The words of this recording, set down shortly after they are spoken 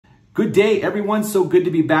Good day, everyone. So good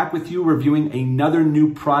to be back with you reviewing another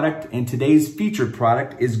new product. And today's featured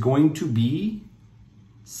product is going to be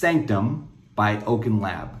Sanctum by Oaken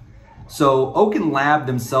Lab. So Oaken Lab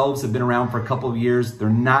themselves have been around for a couple of years. They're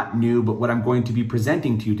not new, but what I'm going to be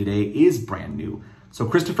presenting to you today is brand new. So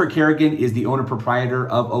Christopher Kerrigan is the owner proprietor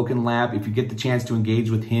of Oaken Lab. If you get the chance to engage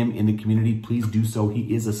with him in the community, please do so.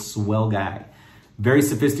 He is a swell guy. Very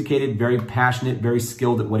sophisticated, very passionate, very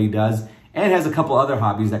skilled at what he does, and has a couple other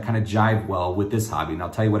hobbies that kind of jive well with this hobby. And I'll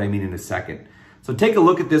tell you what I mean in a second. So take a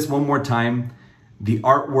look at this one more time. The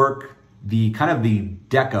artwork, the kind of the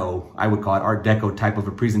deco, I would call it art deco type of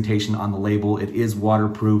a presentation on the label. It is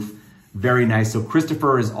waterproof, very nice. So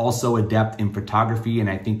Christopher is also adept in photography, and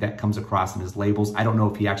I think that comes across in his labels. I don't know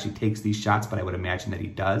if he actually takes these shots, but I would imagine that he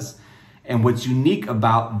does. And what's unique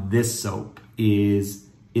about this soap is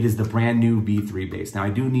it is the brand new V3 base. Now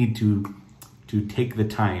I do need to take the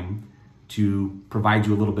time to provide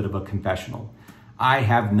you a little bit of a confessional. I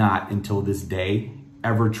have not until this day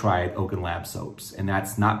ever tried Oaken Lab soaps, and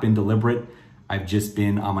that's not been deliberate. I've just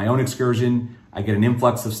been on my own excursion. I get an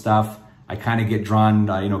influx of stuff. I kind of get drawn,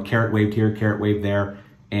 carrot waved here, carrot waved there,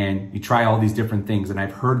 and you try all these different things. And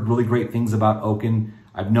I've heard really great things about Oaken.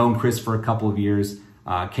 I've known Chris for a couple of years.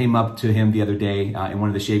 Came up to him the other day in one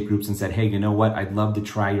of the shave groups and said, hey, you know what? I'd love to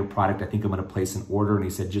try your product. I think I'm gonna place an order. And he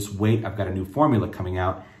said, just wait, I've got a new formula coming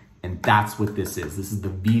out. And that's what this is. This is the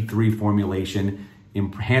V3 formulation,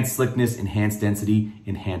 enhanced slickness, enhanced density,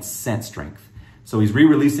 enhanced scent strength. So he's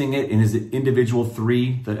re-releasing it in his individual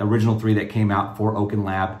three, the original three that came out for Oaken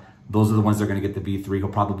Lab. Those are the ones that are gonna get the V3. He'll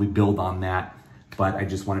probably build on that, but I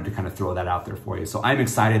just wanted to kind of throw that out there for you. So I'm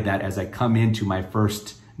excited that as I come into my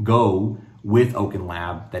first go with Oaken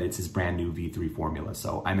Lab, that it's his brand new V3 formula.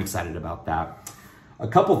 So I'm excited about that. A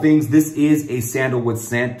couple things. This is a sandalwood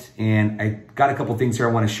scent, and I got a couple things here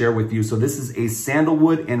I want to share with you. So this is a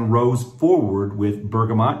sandalwood and rose forward with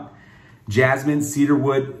bergamot, jasmine,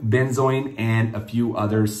 cedarwood, benzoin, and a few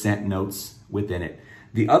other scent notes within it.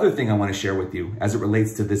 The other thing I want to share with you as it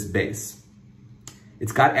relates to this base,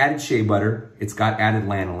 it's got added shea butter, it's got added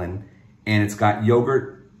lanolin, and it's got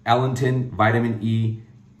yogurt, allantoin, vitamin E,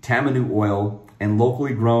 tamanu oil, and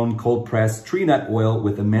locally grown cold pressed tree nut oil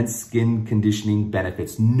with immense skin conditioning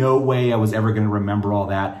benefits. No way I was ever gonna remember all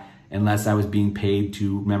that unless I was being paid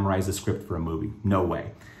to memorize a script for a movie. No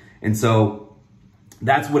way. And so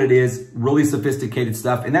that's what it is, really sophisticated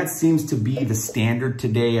stuff. And that seems to be the standard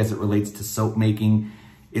today as it relates to soap making.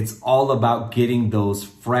 It's all about getting those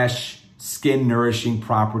fresh, skin nourishing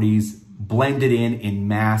properties blended in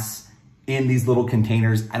mass in these little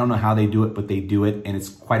containers. I don't know how they do it, but they do it, and it's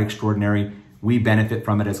quite extraordinary. We benefit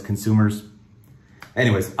from it as consumers.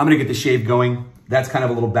 Anyways, I'm gonna get the shave going. That's kind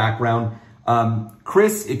of a little background.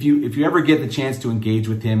 Chris, if you ever get the chance to engage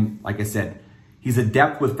with him, like I said, he's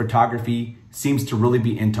adept with photography, seems to really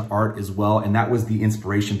be into art as well, and that was the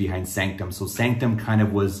inspiration behind Sanctum. So Sanctum kind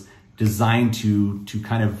of was designed to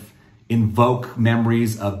kind of invoke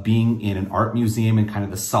memories of being in an art museum and kind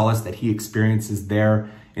of the solace that he experiences there.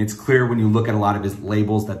 And it's clear when you look at a lot of his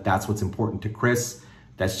labels that that's what's important to Chris.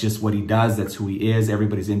 That's just what he does. That's who he is.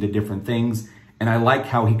 Everybody's into different things. And I like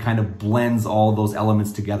how he kind of blends all those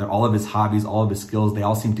elements together. All of his hobbies, all of his skills, they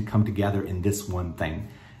all seem to come together in this one thing.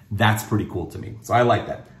 That's pretty cool to me. So I like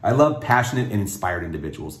that. I love passionate and inspired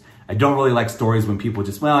individuals. I don't really like stories when people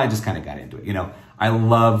just, well, I just kind of got into it. I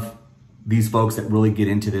love these folks that really get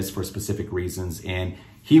into this for specific reasons. And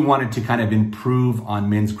he wanted to kind of improve on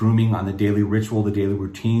men's grooming, on the daily ritual, the daily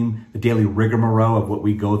routine, the daily rigmarole of what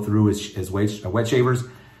we go through as wet shavers.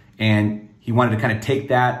 And he wanted to kind of take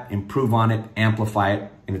that, improve on it, amplify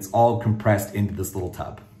it, and it's all compressed into this little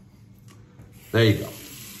tub. There you go.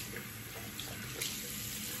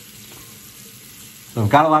 So I've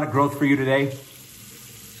got a lot of growth for you today.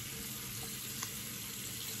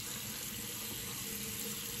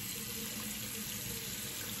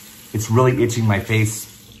 It's really itching my face.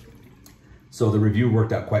 So the review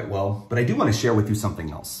worked out quite well, but I do want to share with you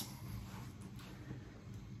something else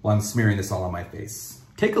while I'm smearing this all on my face.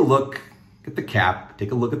 Take a look at the cap,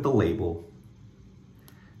 take a look at the label.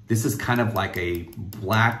 This is kind of like a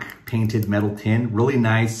black painted metal tin, really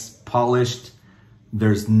nice, polished.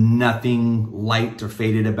 There's nothing light or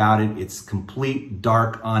faded about it. It's complete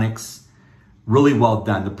dark onyx, really well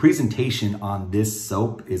done. The presentation on this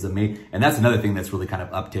soap is amazing. And that's another thing that's really kind of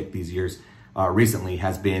upticked these years recently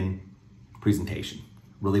has been presentation,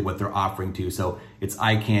 really what they're offering to you. So it's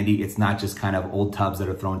eye candy. It's not just kind of old tubs that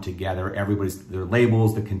are thrown together. Their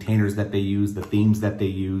labels, the containers that they use, the themes that they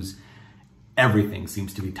use, everything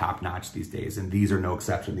seems to be top notch these days. And these are no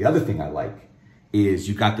exception. The other thing I like is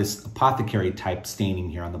you've got this apothecary type staining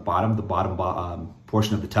here on the bottom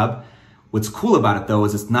portion of the tub. What's cool about it though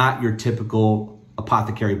is it's not your typical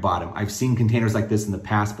apothecary bottom. I've seen containers like this in the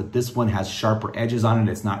past, but this one has sharper edges on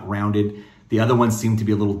it. It's not rounded. The other ones seem to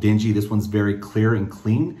be a little dingy. This one's very clear and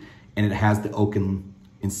clean, and it has the Oaken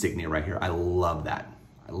insignia right here. I love that.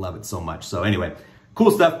 I love it so much. So anyway,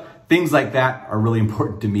 cool stuff. Things like that are really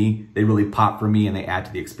important to me. They really pop for me and they add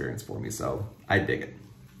to the experience for me. So I dig it.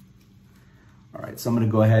 All right, so I'm gonna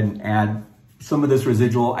go ahead and add some of this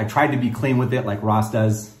residual. I tried to be clean with it like Ross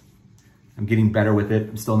does. I'm getting better with it.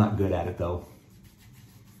 I'm still not good at it though.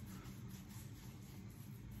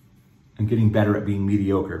 I'm getting better at being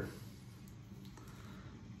mediocre.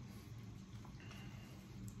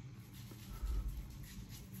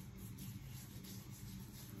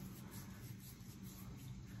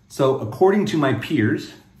 So according to my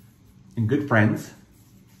peers and good friends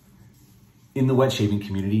in the wet shaving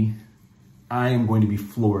community, I am going to be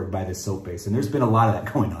floored by this soap base. And there's been a lot of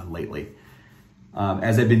that going on lately.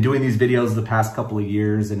 As I've been doing these videos the past couple of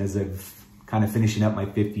years and as I've kind of finishing up my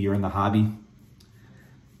 5th year in the hobby,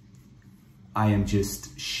 I am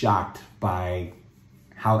just shocked by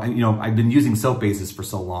how, I've been using soap bases for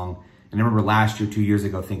so long. And I remember last year, 2 years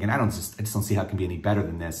ago thinking, I just don't see how it can be any better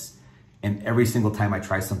than this. And every single time I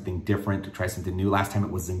try something different, to try something new, last time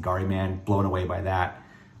it was Zingari Man, blown away by that.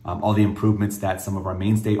 All the improvements that some of our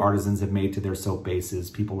mainstay artisans have made to their soap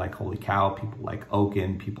bases, people like Holy Cow, people like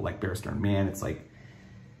Oaken, people like Bear Stern Man. It's like,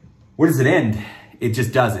 where does it end? It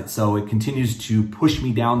just doesn't. So it continues to push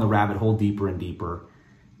me down the rabbit hole deeper and deeper.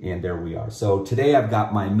 And there we are. So today I've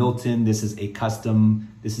got my Milton. This is a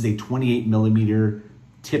custom, this is a 28 millimeter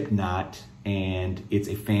tip knot, and it's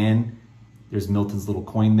a fan. There's Milton's little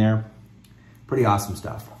coin there. Pretty awesome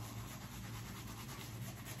stuff.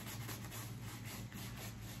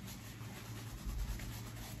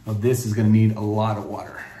 Now this is gonna need a lot of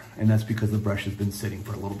water, and that's because the brush has been sitting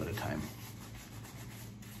for a little bit of time.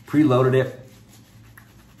 Preloaded it.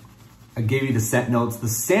 I gave you the scent notes. The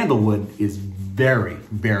sandalwood is very,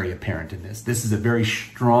 very apparent in this. This is a very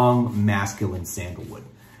strong masculine sandalwood.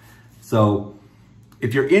 So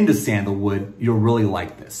if you're into sandalwood, you'll really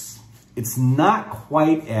like this. It's not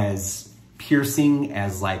quite as piercing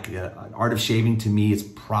as like Art of Shaving. To me, is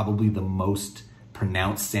probably the most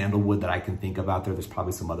pronounced sandalwood that I can think of out there. There's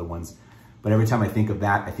probably some other ones, but every time I think of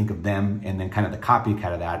that, I think of them. And then kind of the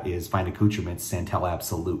copycat of that is Fine Accoutrements Santal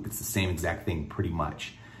Absolute. It's the same exact thing pretty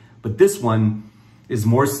much. But this one is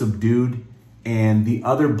more subdued, and the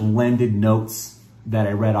other blended notes that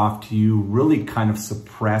I read off to you really kind of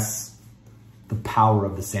suppress the power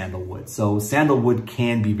of the sandalwood. So sandalwood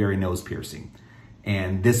can be very nose piercing.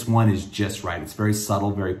 And this one is just right. It's very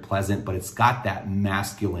subtle, very pleasant, but it's got that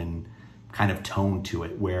masculine kind of tone to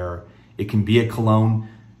it where it can be a cologne.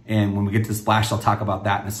 And when we get to the splash, I'll talk about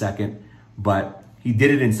that in a second. But he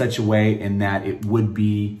did it in such a way in that it would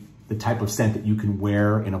be the type of scent that you can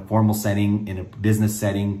wear in a formal setting, in a business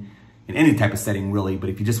setting, in any type of setting really. But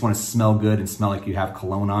if you just want to smell good and smell like you have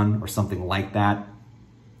cologne on or something like that,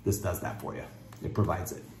 this does that for you. It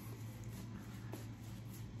provides it.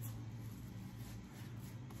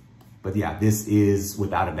 But yeah, this is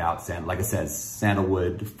without a doubt, like I said,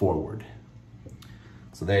 sandalwood forward.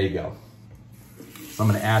 So there you go. So I'm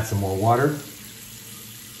gonna add some more water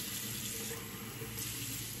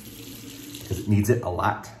because it needs it a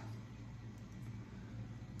lot.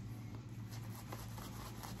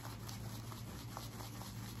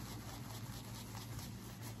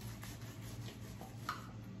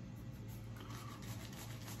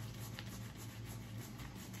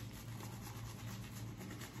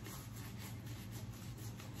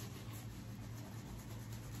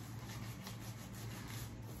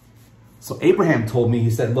 So Abraham told me, he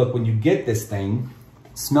said, look, when you get this thing,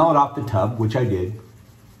 smell it off the tub, which I did.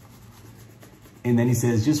 And then he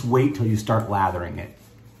says, just wait till you start lathering it.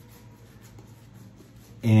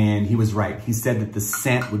 And he was right. He said that the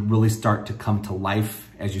scent would really start to come to life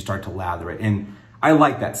as you start to lather it. And I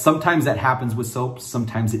like that. Sometimes that happens with soaps,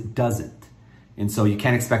 sometimes it doesn't. And so you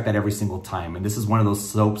can't expect that every single time. And this is one of those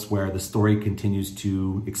soaps where the story continues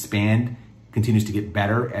to expand, continues to get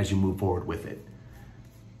better as you move forward with it.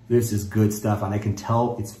 This is good stuff, and I can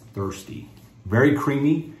tell it's thirsty. Very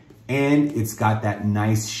creamy, and it's got that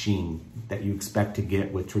nice sheen that you expect to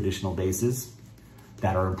get with traditional bases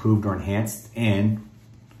that are improved or enhanced, and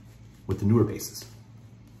with the newer bases.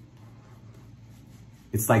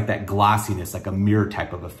 It's like that glossiness, like a mirror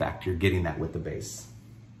type of effect. You're getting that with the base.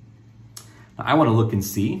 Now, I want to look and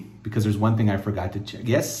see, because there's one thing I forgot to check.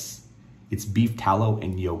 Yes, it's beef tallow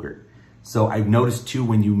and yogurt. So I've noticed too,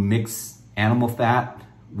 when you mix animal fat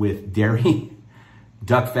with dairy,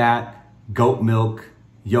 duck fat, goat milk,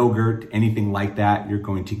 yogurt, anything like that, you're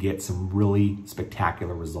going to get some really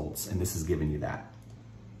spectacular results. And this is giving you that.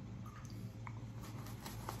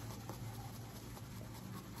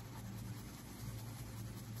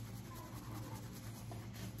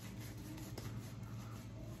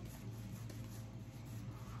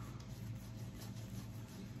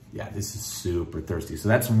 Yeah, this is super thirsty. So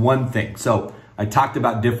that's one thing. So I talked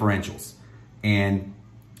about differentials, and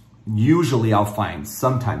usually I'll find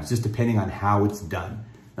sometimes, just depending on how it's done.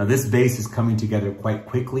 Now this base is coming together quite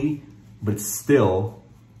quickly, but it's still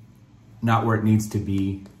not where it needs to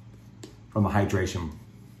be from a hydration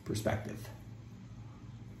perspective.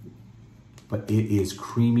 But it is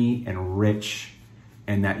creamy and rich,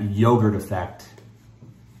 and that yogurt effect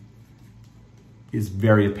is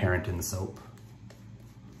very apparent in the soap.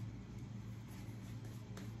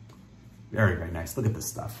 Very, very nice. Look at this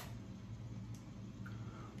stuff.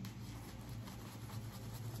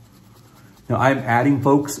 Now I'm adding,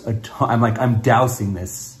 folks, a ton. I'm dousing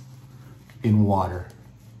this in water,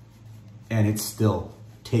 and it's still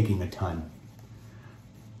taking a ton.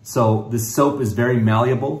 So this soap is very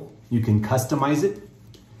malleable. You can customize it.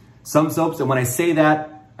 Some soaps, and when I say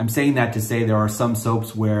that, I'm saying that to say there are some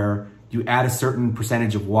soaps where you add a certain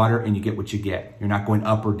percentage of water and you get what you get. You're not going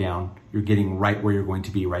up or down. You're getting right where you're going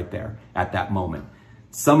to be right there at that moment.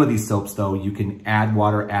 Some of these soaps though, you can add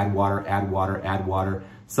water, add water, add water, add water.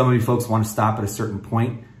 Some of you folks want to stop at a certain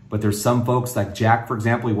point, but there's some folks like Jack, for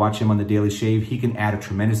example, you watch him on the Daily Shave, he can add a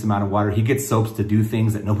tremendous amount of water. He gets soaps to do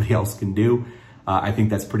things that nobody else can do. I think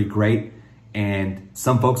that's pretty great. And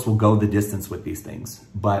some folks will go the distance with these things,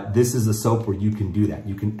 but this is a soap where you can do that.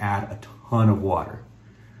 You can add a ton of water.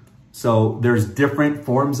 So there's different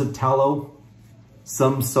forms of tallow.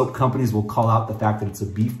 Some soap companies will call out the fact that it's a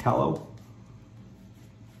beef tallow.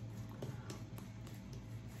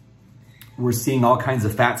 We're seeing all kinds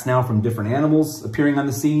of fats now from different animals appearing on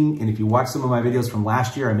the scene. And if you watch some of my videos from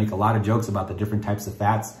last year, I make a lot of jokes about the different types of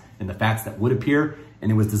fats and the fats that would appear. And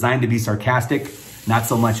it was designed to be sarcastic, not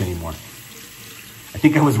so much anymore. I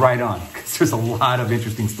think I was right on, because there's a lot of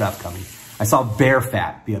interesting stuff coming. I saw bear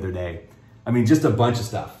fat the other day. I mean, just a bunch of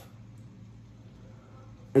stuff.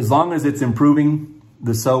 As long as it's improving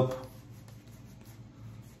the soap,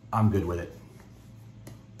 I'm good with it.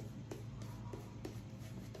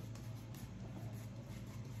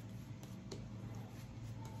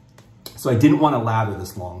 So I didn't want to lather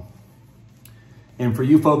this long. And for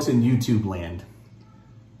you folks in YouTube land,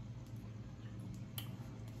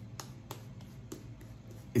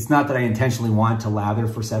 it's not that I intentionally want to lather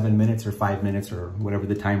for 7 minutes or 5 minutes or whatever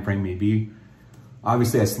the time frame may be.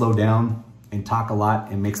 Obviously I slow down and talk a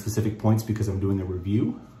lot and make specific points because I'm doing a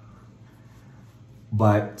review.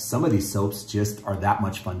 But some of these soaps just are that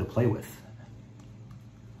much fun to play with.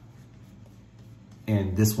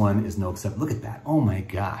 And this one is no exception. Look at that. Oh my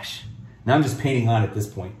gosh. Now I'm just painting on at this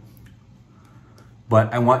point.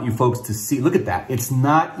 But I want you folks to see, look at that. It's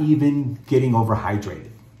not even getting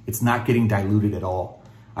overhydrated. It's not getting diluted at all.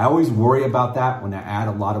 I always worry about that when I add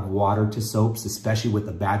a lot of water to soaps, especially with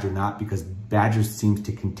the Badger knot, because Badger seems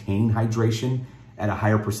to contain hydration at a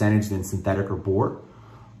higher percentage than synthetic or boar.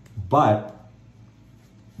 But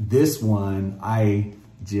this one, I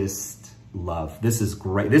just love. This is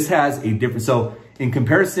great. This has a different, so in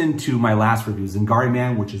comparison to my last review, Zingari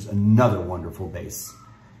Man, which is another wonderful base,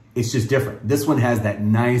 it's just different. This one has that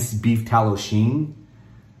nice beef tallow sheen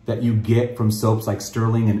that you get from soaps like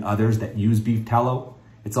Sterling and others that use beef tallow.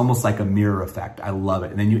 It's almost like a mirror effect. I love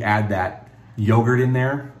it. And then you add that yogurt in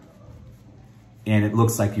there and it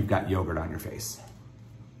looks like you've got yogurt on your face.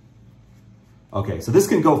 Okay, so this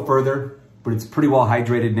can go further, but it's pretty well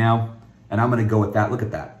hydrated now. And I'm gonna go with that. Look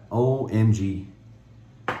at that. OMG.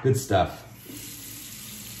 Good stuff.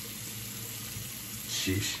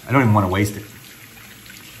 Sheesh. I don't even want to waste it.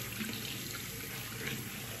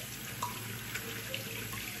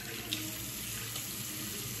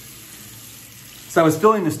 So I was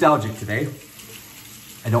feeling nostalgic today.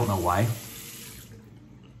 I don't know why.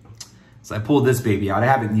 So I pulled this baby out. I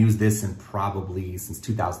haven't used this in probably since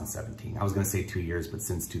 2017. I was gonna say 2 years, but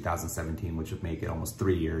since 2017, which would make it almost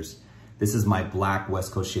 3 years. This is my black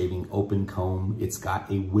West Coast Shaving open comb. It's got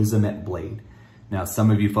a Wizamet blade. Now,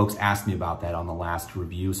 some of you folks asked me about that on the last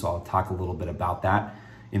review, so I'll talk a little bit about that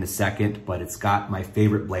in a second, but it's got my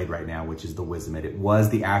favorite blade right now, which is the Wizamet. It was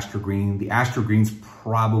the Astra Green. The Astra Green's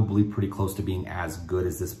probably pretty close to being as good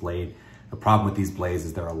as this blade. The problem with these blades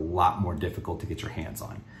is they're a lot more difficult to get your hands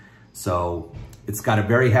on. So it's got a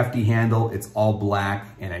very hefty handle. It's all black,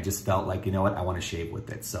 and I just felt like, you know what, I want to shave with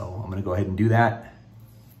it. So I'm gonna go ahead and do that.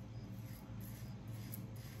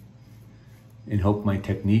 and hope my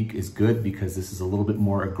technique is good, because this is a little bit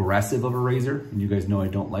more aggressive of a razor. And you guys know I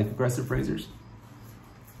don't like aggressive razors.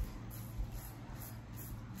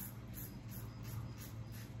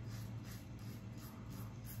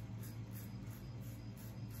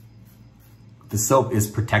 The soap is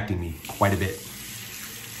protecting me quite a bit.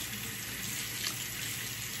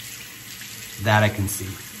 That I can see.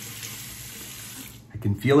 I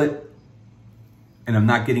can feel it. And I'm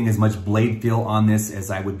not getting as much blade feel on this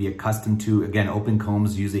as I would be accustomed to. Again, open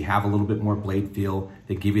combs usually have a little bit more blade feel.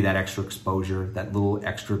 They give you that extra exposure, that little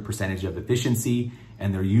extra percentage of efficiency,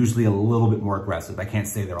 and they're usually a little bit more aggressive. I can't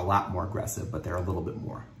say they're a lot more aggressive, but they're a little bit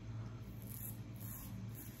more.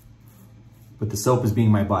 But the soap is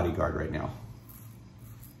being my bodyguard right now.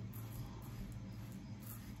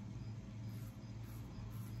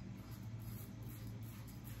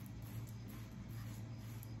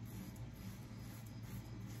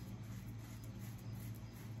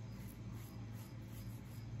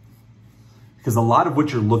 Because a lot of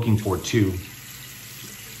what you're looking for too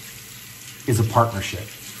is a partnership.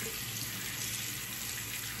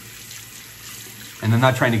 And I'm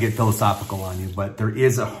not trying to get philosophical on you, but there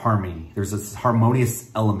is a harmony. There's this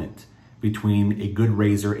harmonious element between a good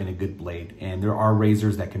razor and a good blade. And there are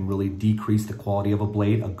razors that can really decrease the quality of a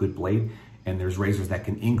blade, a good blade. And there's razors that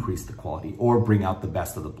can increase the quality or bring out the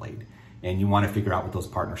best of the blade. And you want to figure out what those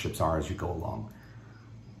partnerships are as you go along.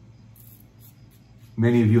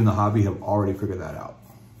 Many of you in the hobby have already figured that out.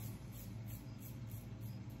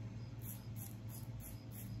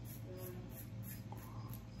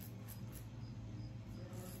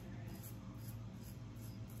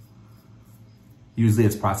 Usually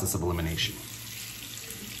it's process of elimination.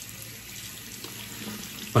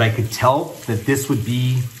 But I could tell that this would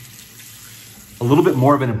be a little bit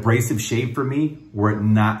more of an abrasive shave for me were it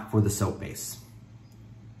not for the soap base.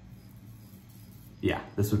 Yeah,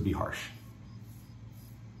 this would be harsh.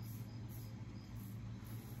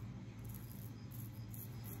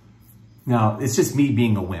 Now, it's just me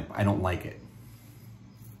being a wimp. I don't like it.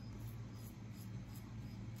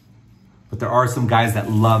 But there are some guys that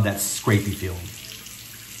love that scrapey feeling.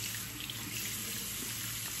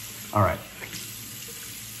 All right.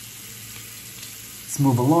 Let's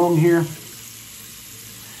move along here.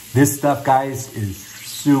 This stuff, guys, is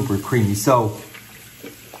super creamy. So,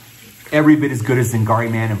 every bit as good as Zingari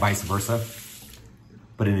Man and vice versa,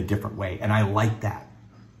 but in a different way. And I like that.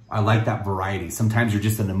 I like that variety. Sometimes you're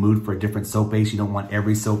just in the mood for a different soap base. You don't want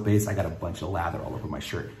every soap base. I got a bunch of lather all over my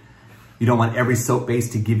shirt. You don't want every soap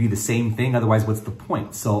base to give you the same thing. Otherwise, what's the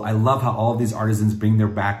point? So I love how all of these artisans bring their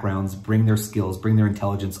backgrounds, bring their skills, bring their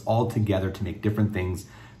intelligence all together to make different things,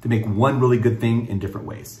 to make one really good thing in different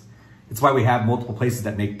ways. It's why we have multiple places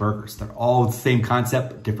that make burgers. They're all the same concept,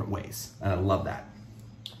 but different ways. And I love that.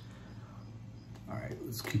 All right,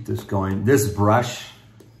 let's keep this going. This brush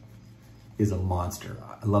is a monster.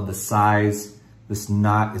 I love the size. This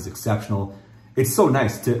knot is exceptional. It's so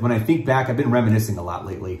nice to, when I think back, I've been reminiscing a lot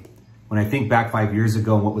lately. When I think back 5 years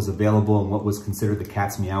ago and what was available and what was considered the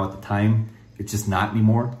cat's meow at the time, it's just not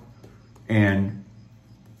anymore. And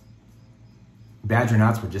Badger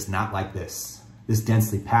knots were just not like this. This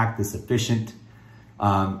densely packed, this efficient,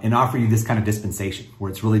 and offer you this kind of dispensation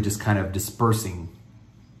where it's really just kind of dispersing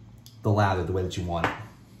the lather the way that you want it.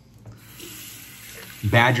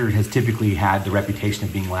 Badger has typically had the reputation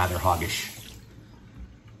of being lather hoggish.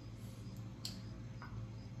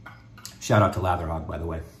 Shout out to Lather Hog, by the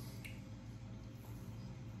way.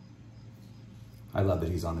 I love that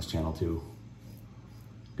he's on this channel too.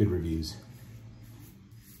 Good reviews.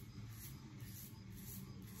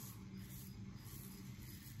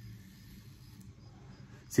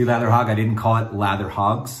 See, Lather Hog, I didn't call it Lather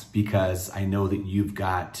Hogs because I know that you've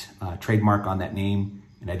got a trademark on that name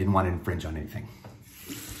and I didn't want to infringe on anything.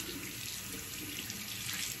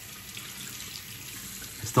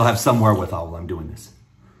 I still have some wherewithal while I'm doing this.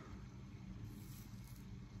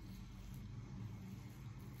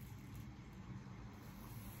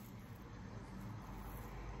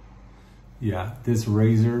 Yeah, this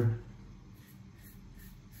razor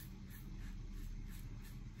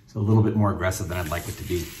is a little bit more aggressive than I'd like it to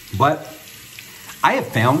be. But I have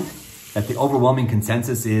found that the overwhelming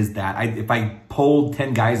consensus is that if I polled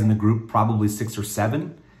 10 guys in the group, probably 6 or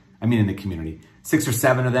 7, I mean in the community, 6 or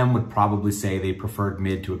 7 of them would probably say they preferred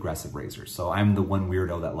mid to aggressive razors. So I'm the one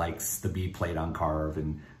weirdo that likes the B plate on Carve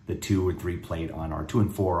and the 2 or 3 plate on, or 2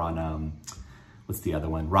 and 4 on, what's the other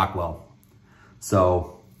one? Rockwell.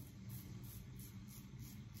 So,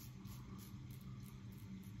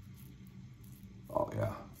 oh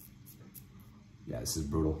yeah. Yeah, this is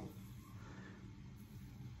brutal.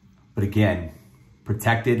 But again,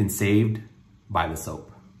 protected and saved by the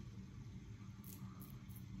soap.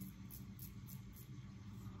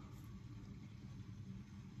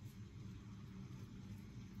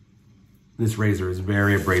 This razor is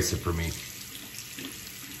very abrasive for me.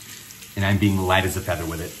 And I'm being light as a feather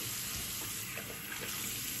with it.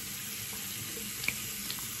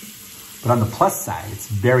 But on the plus side, it's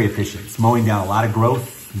very efficient. It's mowing down a lot of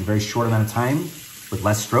growth in a very short amount of time with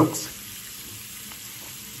less strokes.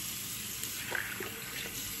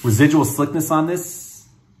 Residual slickness on this,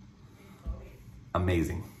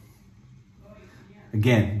 amazing.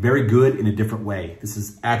 Again, very good in a different way. This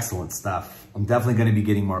is excellent stuff. I'm definitely gonna be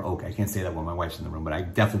getting more oak. I can't say that when my wife's in the room, but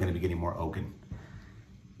I'm definitely gonna be getting more oaken.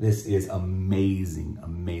 This is amazing,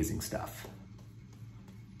 amazing stuff.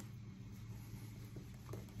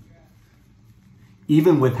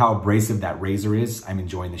 Even with how abrasive that razor is, I'm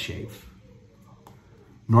enjoying the shave.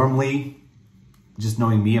 Normally, just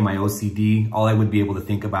knowing me and my OCD, all I would be able to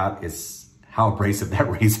think about is how abrasive that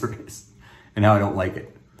razor is and how I don't like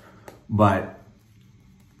it.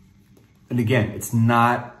 And again, it's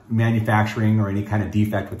not manufacturing or any kind of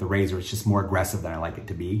defect with the razor. It's just more aggressive than I like it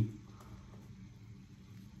to be.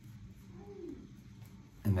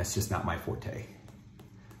 And that's just not my forte.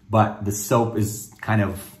 But the soap is kind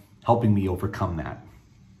of helping me overcome that.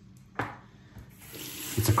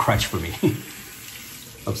 It's a crutch for me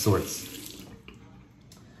of sorts.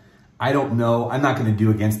 I don't know. I'm not going to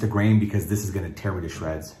do against the grain because this is going to tear me to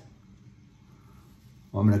shreds.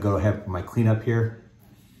 Well, I'm going to go ahead with my cleanup here.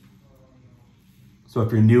 So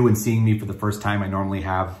if you're new and seeing me for the first time, I normally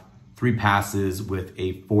have 3 passes with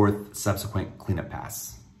a 4th subsequent cleanup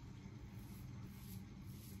pass.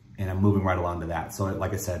 And I'm moving right along to that. So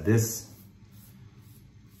like I said, this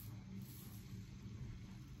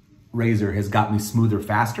razor has got me smoother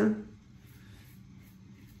faster.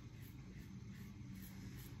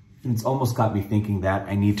 And it's almost got me thinking that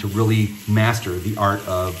I need to really master the art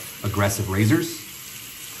of aggressive razors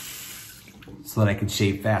so that I can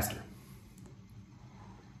shave faster.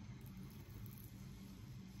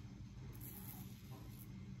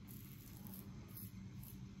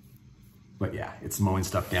 But yeah, it's mowing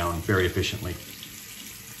stuff down very efficiently.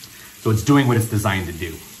 So it's doing what it's designed to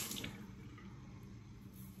do.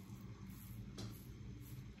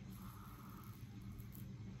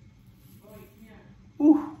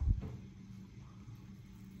 Ooh.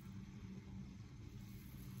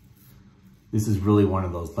 This is really one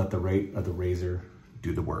of those, let the rate of the razor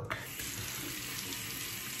do the work.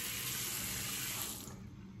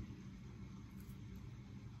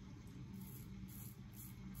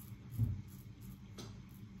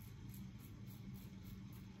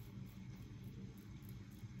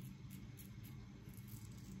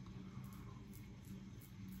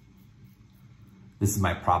 This is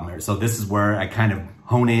my problem here. So this is where I kind of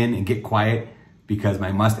hone in and get quiet because if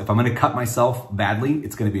I'm gonna cut myself badly,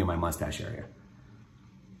 it's gonna be in my mustache area.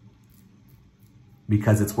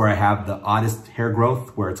 Because it's where I have the oddest hair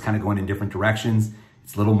growth, where it's kind of going in different directions.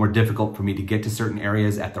 It's a little more difficult for me to get to certain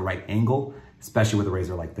areas at the right angle, especially with a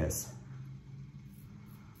razor like this.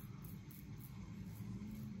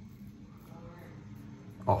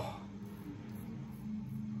 Oh.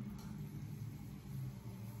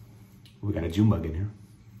 We got a June bug in here.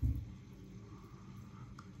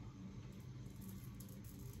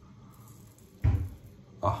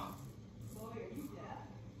 Oh.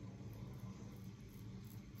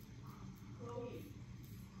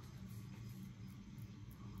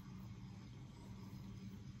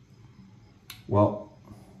 Well,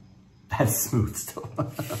 that's smooth still.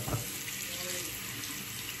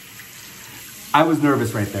 I was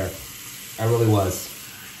nervous right there. I really was.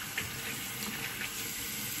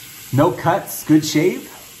 No cuts, good shave.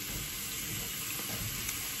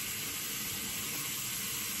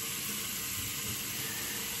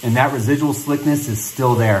 And that residual slickness is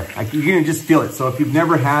still there. You can just feel it. So if you've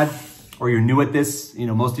never had, or you're new at this,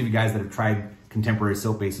 most of you guys that have tried contemporary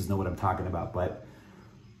soap bases know what I'm talking about. But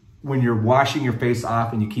when you're washing your face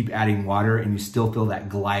off and you keep adding water and you still feel that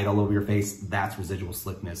glide all over your face, that's residual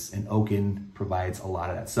slickness. And Oaken provides a lot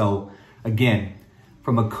of that. So again,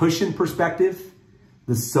 from a cushion perspective,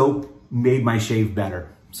 the soap made my shave better.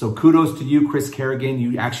 So kudos to you, Chris Kerrigan.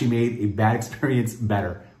 You actually made a bad experience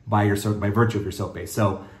better by virtue of your soap base.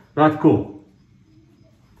 So that's cool.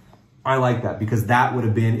 I like that because that would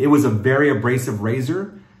have been, it was a very abrasive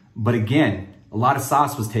razor, but again, a lot of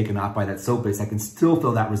sauce was taken off by that soap base. I can still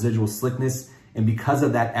feel that residual slickness. And because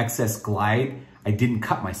of that excess glide, I didn't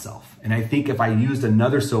cut myself. And I think if I used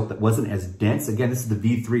another soap that wasn't as dense, again, this is the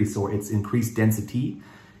V3, so it's increased density.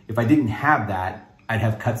 If I didn't have that, I'd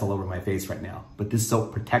have cuts all over my face right now. But this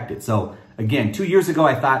soap protected. So again, 2 years ago,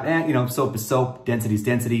 I thought, soap is soap, density is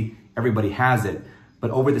density. Everybody has it.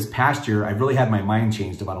 But over this past year, I've really had my mind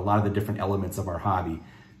changed about a lot of the different elements of our hobby.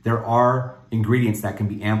 There are ingredients that can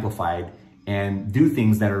be amplified and do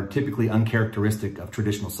things that are typically uncharacteristic of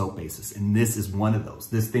traditional soap bases. And this is one of those.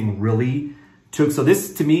 This thing really took, so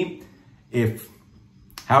this to me,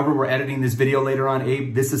 however we're editing this video later on,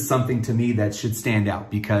 Abe, this is something to me that should stand out,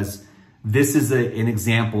 because this is an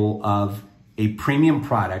example of a premium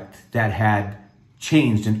product that had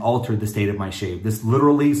changed and altered the state of my shave. This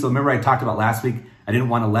literally, so remember I talked about last week, I didn't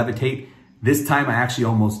want to levitate. This time I actually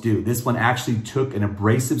almost do. This one actually took an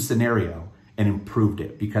abrasive scenario and improved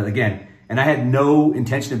it, because again, and I had no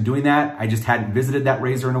intention of doing that. I just hadn't visited that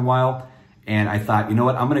razor in a while. And I thought, you know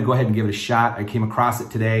what, I'm gonna go ahead and give it a shot. I came across it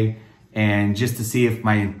today, and just to see if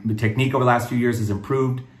my technique over the last few years has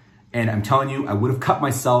improved. And I'm telling you, I would have cut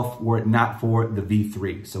myself were it not for the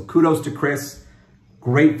V3. So kudos to Chris,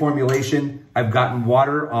 great formulation. I've gotten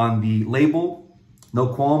water on the label, no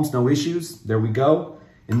qualms, no issues. There we go.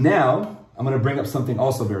 And now I'm gonna bring up something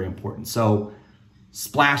also very important. So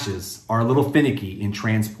splashes are a little finicky in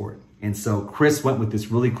transport. And so Chris went with this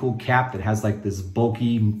really cool cap that has like this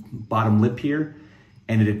bulky bottom lip here,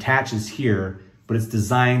 and it attaches here, but it's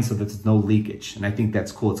designed so that there's no leakage. And I think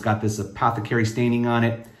that's cool. It's got this apothecary staining on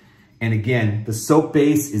it. And again, the soap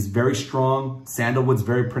base is very strong. Sandalwood's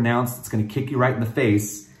very pronounced. It's gonna kick you right in the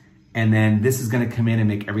face. And then this is gonna come in and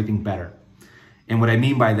make everything better. And what I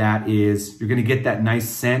mean by that is you're gonna get that nice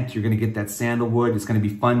scent. You're gonna get that sandalwood. It's gonna be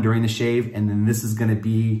fun during the shave. And then this is gonna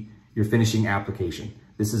be your finishing application.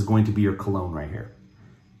 This is going to be your cologne right here.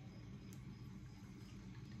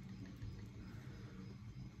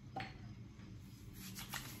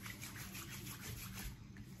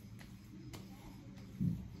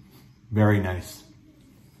 Very nice.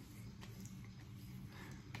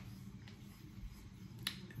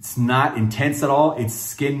 It's not intense at all. It's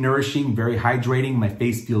skin nourishing, very hydrating. My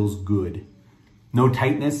face feels good. No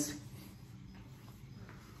tightness.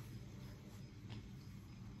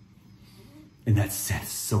 And that scent is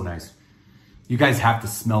so nice. You guys have to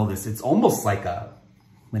smell this. It's almost like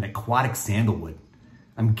an aquatic sandalwood.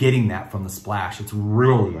 I'm getting that from the splash. It's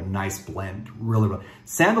really a nice blend, really.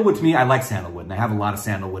 Sandalwood to me, I like sandalwood, and I have a lot of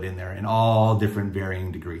sandalwood in there in all different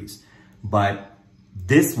varying degrees. But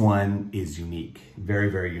this one is unique, very,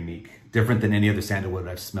 very unique. Different than any other sandalwood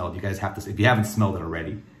I've smelled. You guys have to, if you haven't smelled it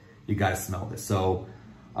already, you gotta smell this. So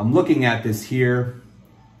I'm looking at this here.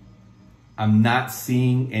 I'm not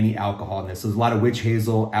seeing any alcohol in this. So there's a lot of witch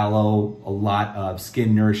hazel, aloe, a lot of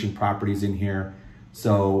skin nourishing properties in here.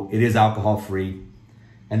 So it is alcohol free,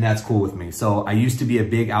 and that's cool with me. So I used to be a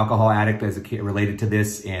big alcohol addict as a kid related to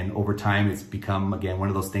this, and over time it's become, again, one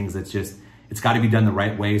of those things that's just, it's gotta be done the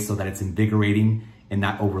right way so that it's invigorating and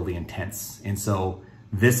not overly intense. And so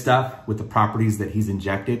this stuff with the properties that he's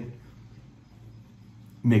injected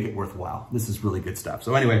make it worthwhile. This is really good stuff.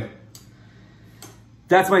 So anyway,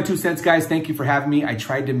 that's my 2 cents, guys. Thank you for having me. I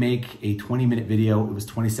tried to make a 20-minute video. It was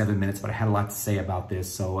 27 minutes, but I had a lot to say about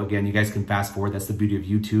this. So again, you guys can fast forward. That's the beauty of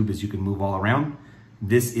YouTube, is you can move all around.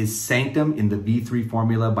 This is Sanctum in the V3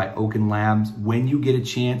 formula by Oaken Labs. When you get a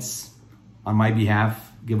chance, on my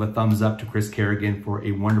behalf, give a thumbs up to Chris Kerrigan for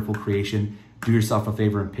a wonderful creation. Do yourself a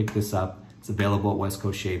favor and pick this up. It's available at West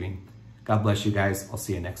Coast Shaving. God bless you guys. I'll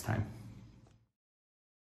see you next time.